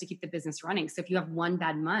just to keep the business running. So if you have one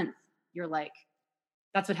bad month, you're like,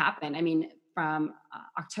 that's what happened. I mean, from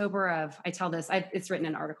October of, I tell this, it's written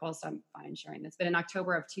in articles, so I'm fine sharing this, but in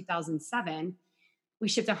October of 2007, we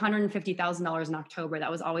shipped $150,000 in October.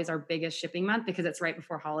 That was always our biggest shipping month because it's right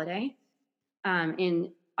before holiday.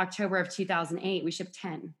 In October of 2008, we shipped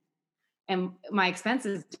 10. And my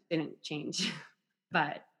expenses didn't change,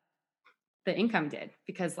 but the income did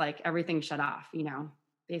because everything shut off,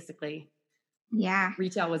 basically. Yeah.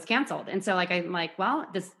 Retail was canceled. And so I'm like, well,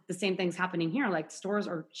 the same thing's happening here. Stores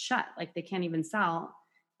are shut. They can't even sell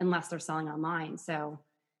unless they're selling online. So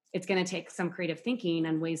it's going to take some creative thinking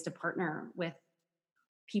and ways to partner with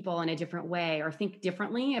people in a different way or think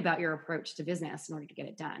differently about your approach to business in order to get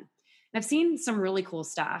it done. And I've seen some really cool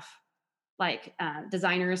stuff,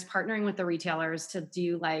 designers partnering with the retailers to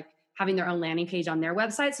do having their own landing page on their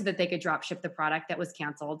website so that they could drop ship the product that was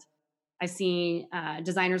canceled. I've seen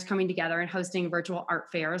designers coming together and hosting virtual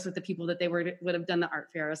art fairs with the people that they would have done the art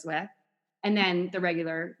fairs with. And then the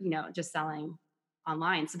regular, just selling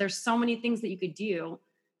online. So there's so many things that you could do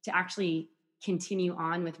to actually continue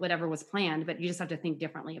on with whatever was planned, but you just have to think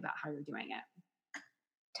differently about how you're doing it.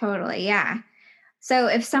 Totally. Yeah. So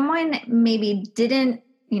if someone maybe didn't,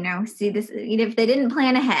 see this, if they didn't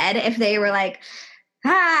plan ahead, if they were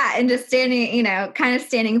and just standing, kind of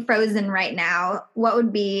standing frozen right now, what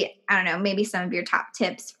would be, I don't know, maybe some of your top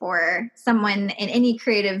tips for someone in any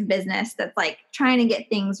creative business that's trying to get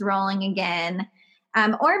things rolling again?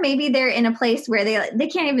 Or maybe they're in a place where they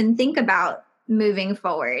can't even think about moving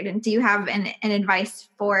forward. And do you have an advice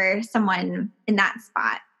for someone in that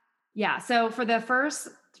spot? Yeah. So for the first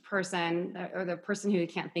person or the person who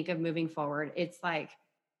can't think of moving forward, it's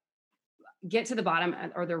get to the bottom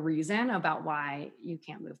or the reason about why you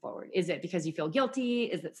can't move forward. Is it because you feel guilty?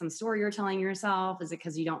 Is it some story you're telling yourself? Is it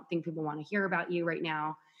because you don't think people want to hear about you right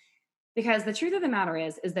now? Because the truth of the matter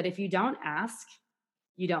is that if you don't ask,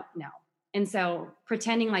 you don't know. And so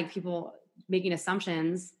pretending people making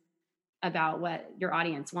assumptions about what your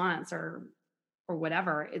audience wants or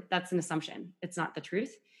whatever, that's an assumption. It's not the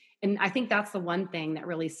truth. And I think that's the one thing that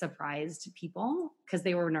really surprised people because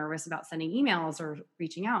they were nervous about sending emails or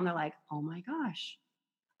reaching out. And they're like, oh my gosh,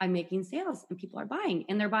 I'm making sales and people are buying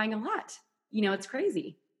and they're buying a lot. It's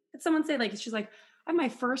crazy. But someone say she's like, I have my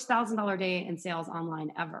first $1,000 day in sales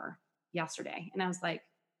online ever yesterday. And I was like,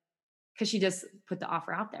 because she just put the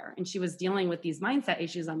offer out there and she was dealing with these mindset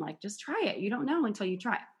issues. I'm like, just try it. You don't know until you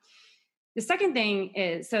try it. The second thing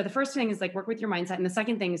is, so the first thing is work with your mindset. And the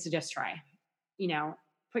second thing is to just try,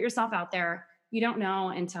 put yourself out there. You don't know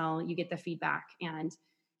until you get the feedback. And,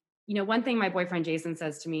 one thing my boyfriend, Jason,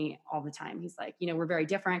 says to me all the time, he's like, we're very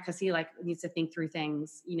different because he needs to think through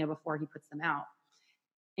things, before he puts them out.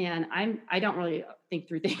 And I don't really think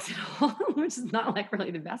through things at all, which is not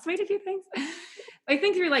really the best way to do things. I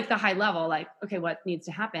think through the high level, okay, what needs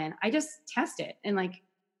to happen? I just test it. And I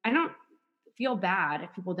don't feel bad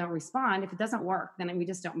if people don't respond. If it doesn't work, then we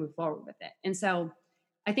just don't move forward with it. And so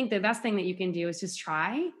I think the best thing that you can do is just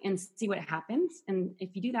try and see what happens. And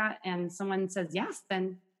if you do that and someone says yes,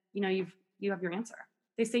 then, you have your answer.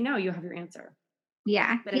 They say no, you have your answer.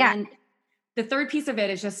 Yeah. But Yeah. then the third piece of it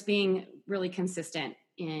is just being really consistent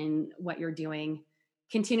in what you're doing.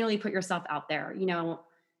 Continually put yourself out there.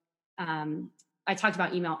 I talked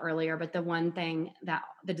about email earlier, but the one thing that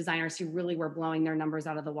the designers who really were blowing their numbers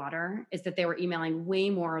out of the water is that they were emailing way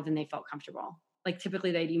more than they felt comfortable. Like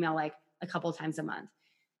typically they'd email like a couple times a month.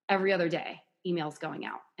 Every other day, emails going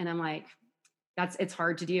out. And I'm like, it's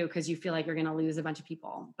hard to do because you feel like you're going to lose a bunch of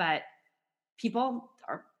people, but people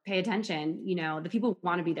pay attention. The people who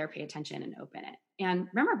want to be there, pay attention and open it. And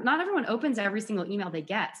remember, not everyone opens every single email they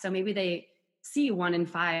get. So maybe they see 1 in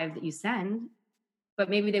 5 that you send, but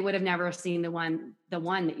maybe they would have never seen the one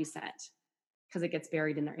that you sent because it gets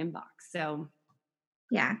buried in their inbox. So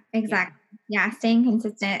yeah, exactly. Yeah. Staying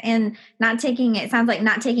consistent and sounds like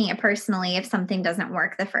not taking it personally if something doesn't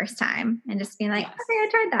work the first time, and just being like, yes. okay, I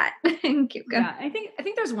tried that. And keep going. Yeah. I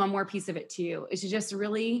think there's one more piece of it too, is to just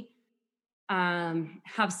really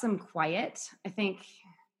have some quiet. I think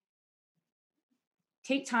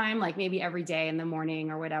take time, like maybe every day in the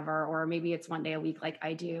morning or whatever, or maybe it's one day a week like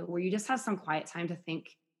I do, where you just have some quiet time to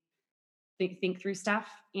think through stuff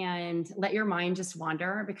and let your mind just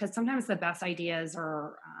wander, because sometimes the best ideas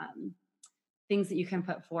or things that you can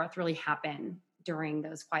put forth really happen during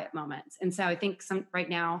those quiet moments. And so I think right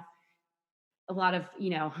now, a lot of,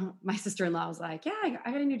 my sister-in-law was like, yeah,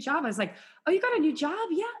 I got a new job. I was like, oh, you got a new job?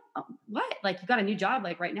 Yeah. Oh, what? Like you got a new job?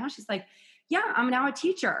 Like right now? She's like, yeah, I'm now a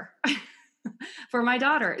teacher for my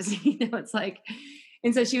daughters. It's like,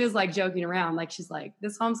 and so she was like joking around. Like, she's like,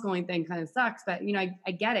 this homeschooling thing kind of sucks, but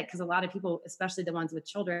I get it. Cause a lot of people, especially the ones with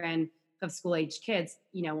children who have school age kids,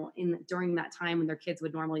 during that time when their kids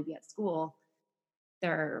would normally be at school,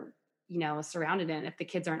 they're, surrounded in. If the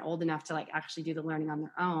kids aren't old enough to like actually do the learning on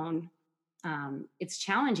their own, it's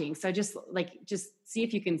challenging. So just see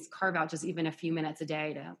if you can carve out just even a few minutes a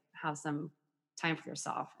day to have some time for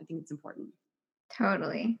yourself. I think it's important.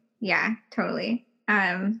 Totally. Yeah, totally.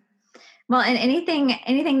 Well, and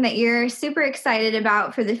anything that you're super excited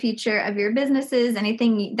about for the future of your businesses,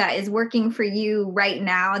 anything that is working for you right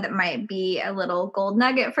now that might be a little gold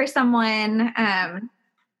nugget for someone.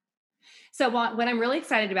 So what I'm really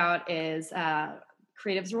excited about is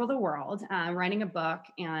Creatives Rule the World. I'm writing a book,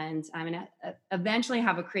 and I'm going to eventually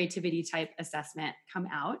have a creativity type assessment come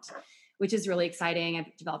out, which is really exciting.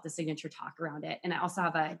 I've developed a signature talk around it. And I also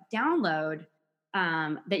have a download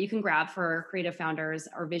that you can grab for creative founders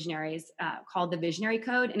or visionaries called the Visionary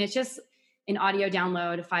Code. And it's just an audio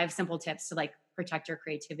download, 5 simple tips to like protect your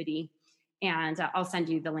creativity. And I'll send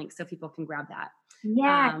you the link so people can grab that.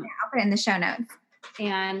 Yeah, I'll put it in the show notes.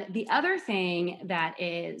 And the other thing that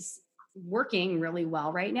is working really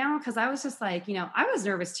well right now, because I was just like, I was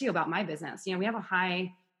nervous too about my business. We have a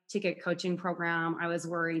high ticket coaching program. I was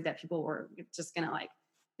worried that people were just going to like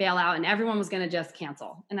bail out and everyone was going to just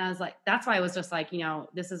cancel. And I was like, that's why I was just like,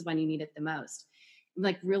 this is when you need it the most. I'm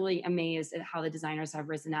like really amazed at how the designers have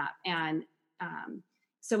risen up. And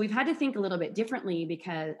so we've had to think a little bit differently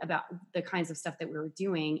about the kinds of stuff that we were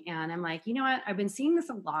doing. And I'm like, you know what? I've been seeing this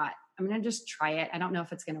a lot. I'm going to just try it. I don't know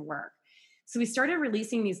if it's going to work. So we started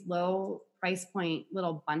releasing these low price point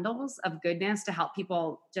little bundles of goodness to help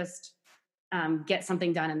people just get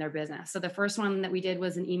something done in their business. So the first one that we did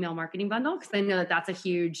was an email marketing bundle, because I know that that's a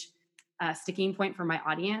huge sticking point for my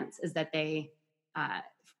audience, is that they,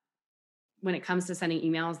 when it comes to sending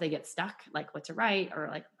emails, they get stuck, like what to write or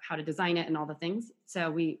like how to design it and all the things. So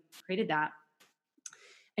we created that.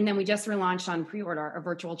 And then we just relaunched on pre-order a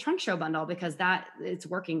virtual trunk show bundle, because it's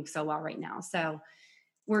working so well right now. So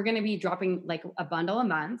we're going to be dropping like a bundle a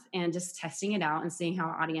month and just testing it out and seeing how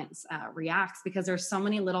our audience reacts, because there's so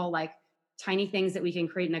many little like tiny things that we can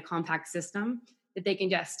create in a compact system that they can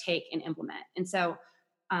just take and implement. And so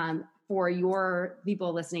for your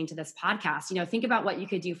people listening to this podcast, think about what you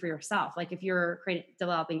could do for yourself. Like if you're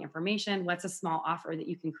developing information, what's a small offer that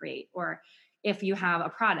you can create? Or if you have a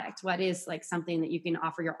product, what is like something that you can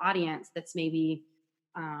offer your audience that's maybe,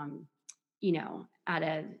 at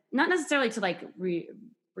a, not necessarily to like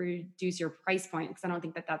reduce your price point, because I don't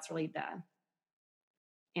think that that's really the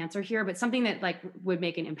answer here, but something that like would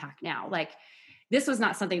make an impact now. Like this was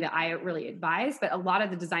not something that I really advised, but a lot of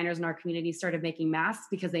the designers in our community started making masks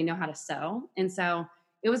because they know how to sew. And so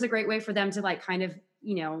it was a great way for them to like kind of,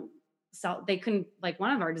 sell. They couldn't, like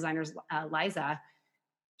one of our designers, Liza,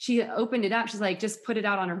 she opened it up. She's like, just put it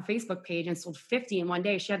out on her Facebook page and sold 50 in one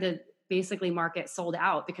day. She had to basically mark it sold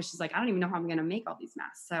out because she's like, I don't even know how I'm going to make all these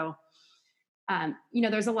masks. So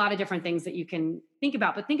There's a lot of different things that you can think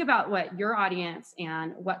about, but think about what your audience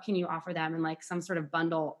and what can you offer them in like some sort of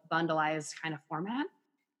bundleized kind of format,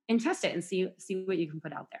 and test it and see what you can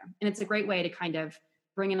put out there. And it's a great way to kind of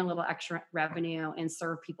bring in a little extra revenue and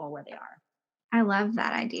serve people where they are. I love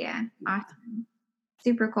that idea. Awesome.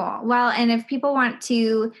 Super cool. Well, and if people want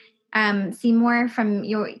to see more from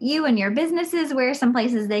you and your businesses, where are some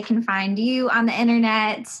places they can find you on the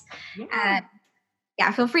internet?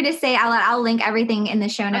 Feel free to say. I'll link everything in the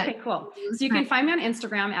show notes. Okay, cool. So you can find me on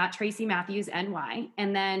Instagram at Tracy Matthews NY.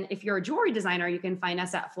 And then if you're a jewelry designer, you can find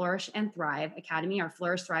us at Flourish and Thrive Academy or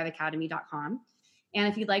flourishthriveacademy.com. And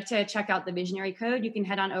if you'd like to check out the visionary code, you can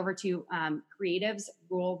head on over to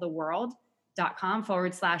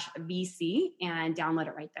creativesruletheworld.com/VC and download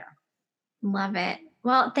it right there. Love it.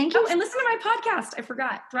 Well, thank you. And listen to my podcast. I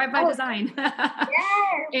forgot. Thrive by Design. Yes.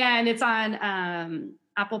 And it's on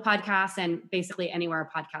Apple Podcasts and basically anywhere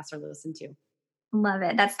podcasts are listened to. Love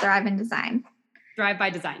it. That's Thrive in Design. Thrive by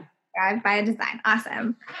Design. Thrive by Design.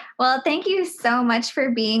 Awesome. Well, thank you so much for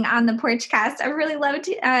being on the Porchcast. I really loved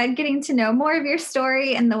getting to know more of your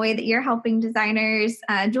story and the way that you're helping designers,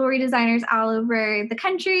 jewelry designers all over the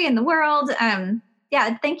country and the world.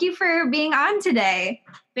 Thank you for being on today.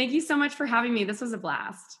 Thank you so much for having me. This was a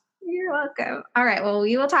blast. You're welcome. All right. Well,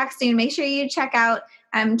 we will talk soon. Make sure you check out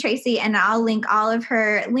Tracy, and I'll link all of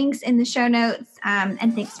her links in the show notes.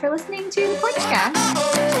 And thanks for listening to the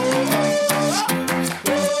Porchcast.